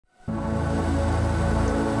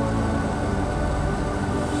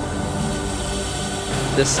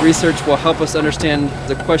This research will help us understand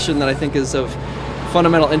the question that I think is of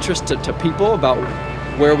fundamental interest to people about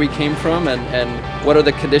where we came from and what are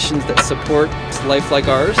the conditions that support life like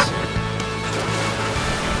ours.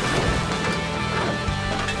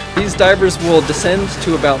 These divers will descend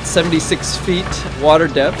to about 76 feet water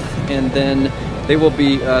depth, and then they will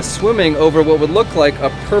be swimming over what would look like a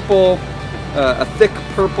thick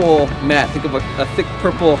purple mat. Think of a thick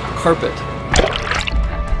purple carpet.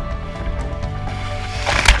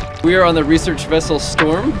 We are on the research vessel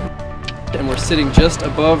Storm, and we're sitting just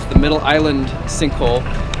above the Middle Island sinkhole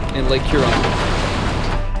in Lake Huron.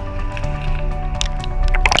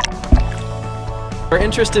 Our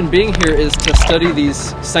interest in being here is to study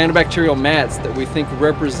these cyanobacterial mats that we think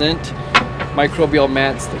represent microbial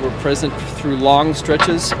mats that were present through long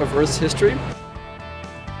stretches of Earth's history.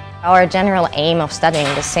 Our general aim of studying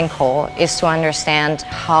the sinkhole is to understand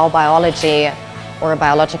how biology or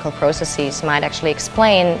biological processes might actually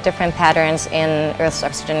explain different patterns in Earth's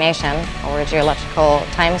oxygenation or geological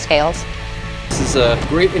timescales. This is a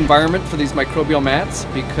great environment for these microbial mats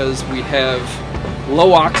because we have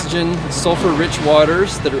low oxygen, sulfur-rich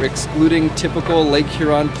waters that are excluding typical Lake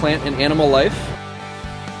Huron plant and animal life.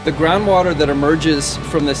 The groundwater that emerges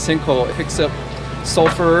from this sinkhole picks up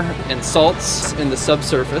sulfur and salts in the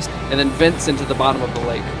subsurface and then vents into the bottom of the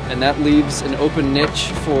lake. And that leaves an open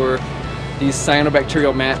niche for these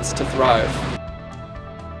cyanobacterial mats to thrive.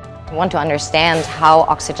 We want to understand how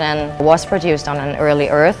oxygen was produced on an early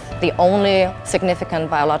Earth, the only significant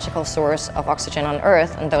biological source of oxygen on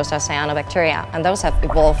Earth, and those are cyanobacteria. And those have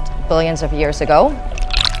evolved billions of years ago.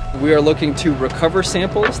 We are looking to recover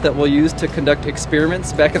samples that we'll use to conduct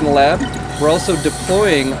experiments back in the lab. We're also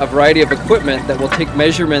deploying a variety of equipment that will take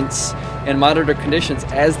measurements and monitor conditions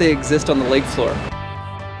as they exist on the lake floor.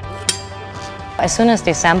 As soon as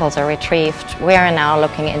these samples are retrieved, we are now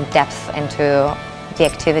looking in depth into the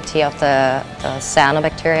activity of the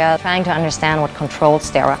cyanobacteria, trying to understand what controls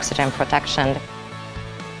their oxygen production.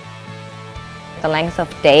 The length of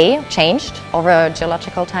day changed over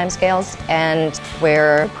geological timescales, and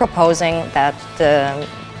we're proposing that the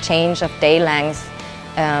change of day length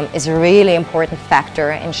is a really important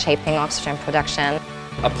factor in shaping oxygen production.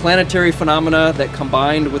 A planetary phenomena that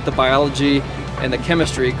combined with the biology and the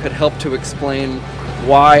chemistry could help to explain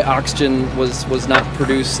why oxygen was not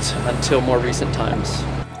produced until more recent times.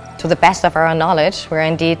 To the best of our knowledge, we're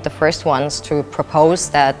indeed the first ones to propose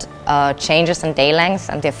that changes in day length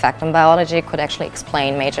and the effect on biology could actually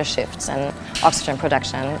explain major shifts in oxygen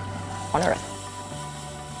production on Earth.